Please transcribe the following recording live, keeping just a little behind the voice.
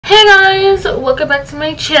Hey guys, welcome back to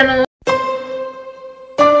my channel.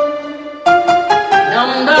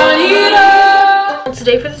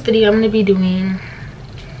 Today for this video I'm going to be doing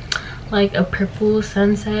like a purple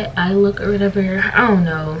sunset eye look or whatever. I don't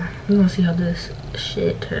know. We're going to see how this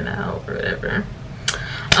shit turned out or whatever.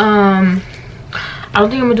 I don't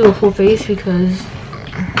think I'm going to do a full face because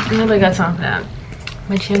nobody got time for that.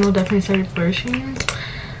 My channel definitely started flourishing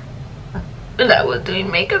and I was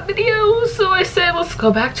doing makeup videos, so I said let's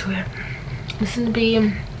go back to it. This is gonna be,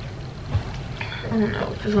 I don't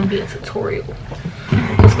know if it's gonna be a tutorial.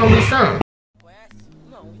 It's gonna be some.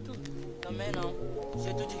 Não, e tu? Também não.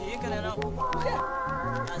 Jeito de rica, né não?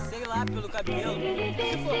 Sei lá pelo cabelo.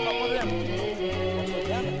 Se for, qual o problema?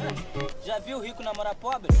 Já viu rico namorar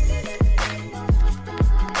pobre?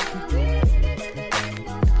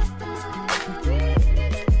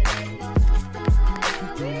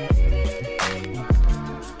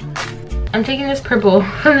 I'm taking this purple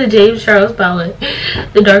from the James Charles palette,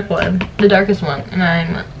 the dark one, the darkest one, and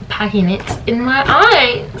I'm packing it in my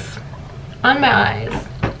eyes, on my eyes.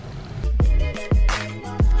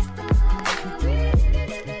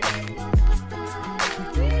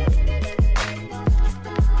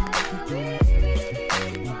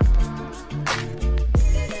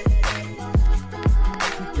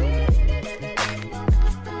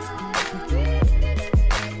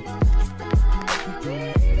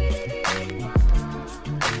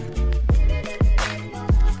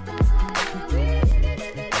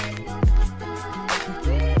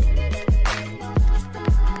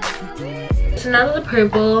 So now that the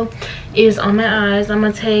purple is on my eyes, I'm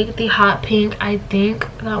gonna take the hot pink. I think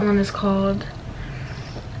that one is called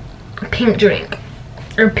Pink Drink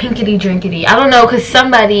or Pinkity Drinkity. I don't know, because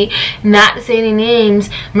somebody, not to say any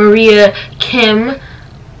names, Maria Kim,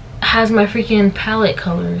 has my freaking palette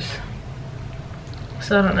colors.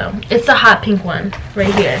 So I don't know. It's the hot pink one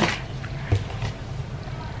right here.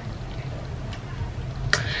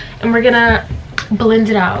 And we're gonna blend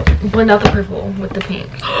it out. Blend out the purple with the pink.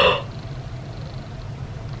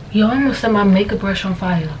 Yo, I almost set my makeup brush on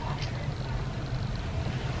fire.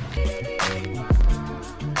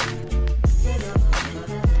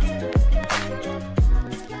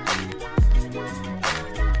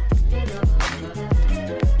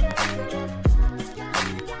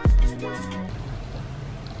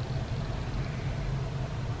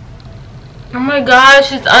 Oh my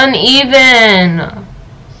gosh, it's uneven.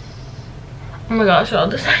 Oh my gosh, y'all,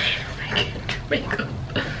 this I need to make makeup.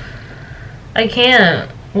 I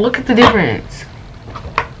can't. Look at the difference.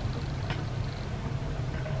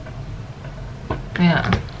 Yeah.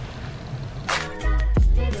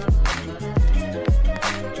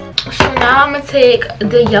 So now I'm gonna take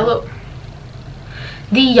the yellow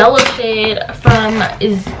shade from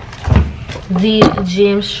the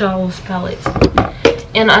James Charles palette,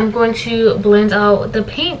 and I'm going to blend out the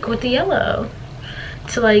pink with the yellow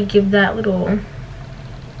to like give that little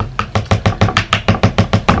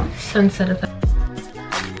sunset effect.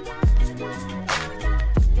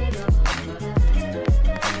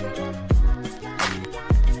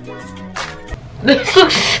 This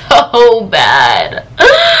looks so bad.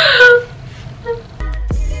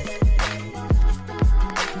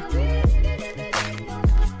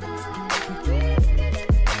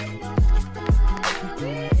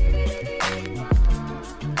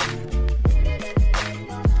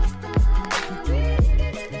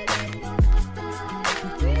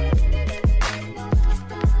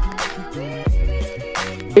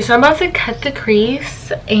 So I'm about to cut the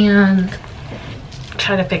crease and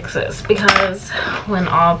try to fix this, because when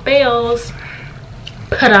all fails,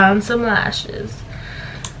 put on some lashes.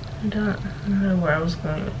 I don't know where I was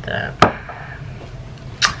going with that.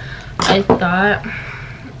 I thought,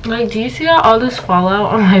 like, do you see all this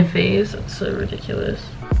fallout on my face? It's so ridiculous.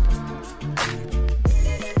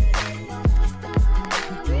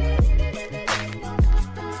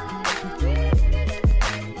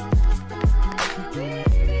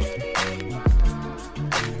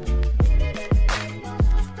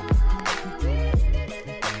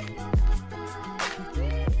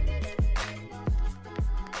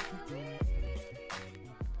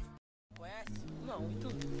 Não, e tu?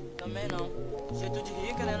 Também não. Jeito de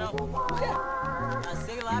rica, né não?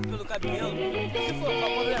 Sei lá pelo cabelo. Se for,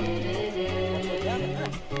 qual o problema?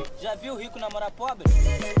 Já viu rico namorar pobre?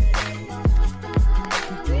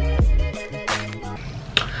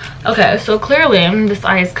 Okay, so clearly this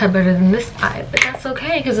eye is cut better than this eye, but that's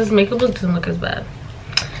okay because this makeup doesn't look as bad.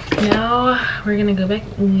 Now we're gonna go back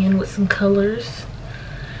in with some colors.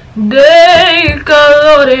 De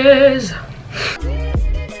colores.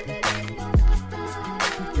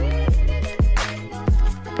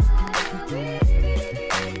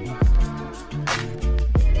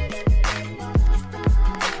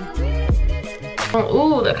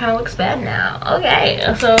 Ooh, that kind of looks bad now. Okay,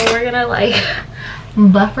 so we're gonna like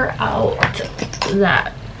buffer out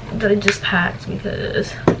that I just packed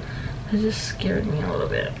because it just scared me a little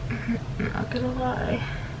bit. I'm not gonna lie.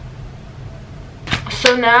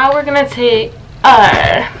 So now we're gonna take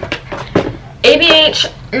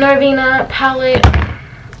ABH Narvina palette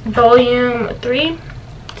volume 3,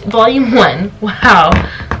 volume 1. Wow,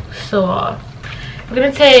 so off. We're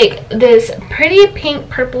gonna take this pretty pink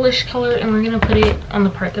purplish color and we're gonna put it on the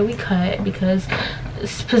part that we cut because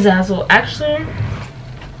it's pizzazzle. Actually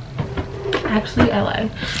I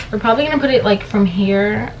lied. We're probably gonna put it like from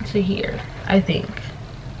here to here. I think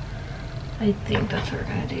that's what we're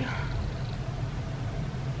gonna do.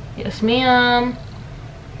 Yes ma'am.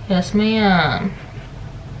 Yes ma'am.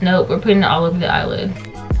 Nope, we're putting it all over the eyelid.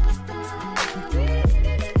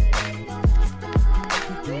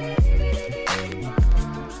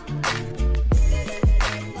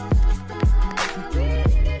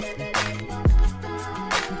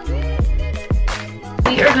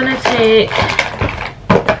 We are gonna take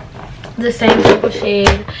the same purple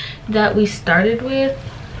shade that we started with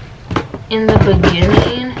in the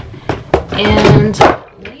beginning, and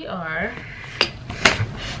we are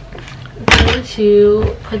going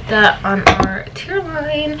to put that on our tear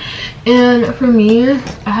line. And for me,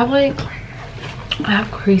 I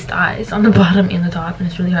have creased eyes on the bottom and the top, and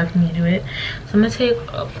it's really hard for me to do it. So I'm gonna take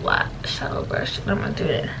a flat shadow brush and I'm gonna do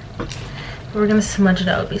it. We're gonna smudge it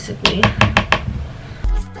out basically.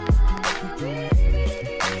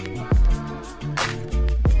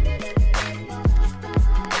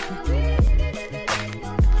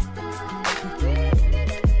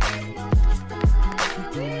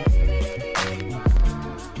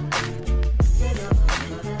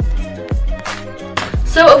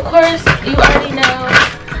 So of course, you already know,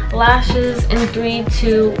 lashes in 3,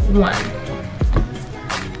 2, 1.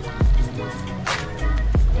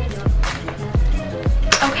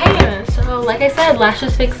 Okay, so like I said,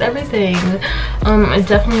 lashes fix everything. It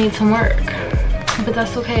definitely needs some work, but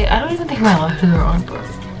that's okay. I don't even think my lashes are on board.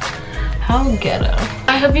 How ghetto.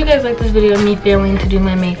 I hope you guys like this video of me failing to do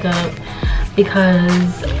my makeup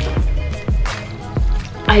because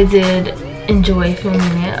I did enjoy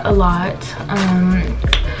filming it a lot.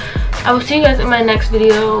 I will see you guys in my next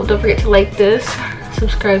video. Don't forget to like this,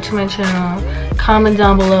 subscribe to my channel, comment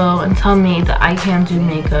down below and tell me that I can do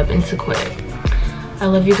makeup and to quit. I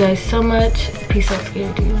love you guys so much. Peace out,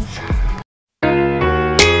 scared dudes.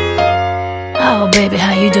 Oh baby,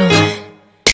 how you doing?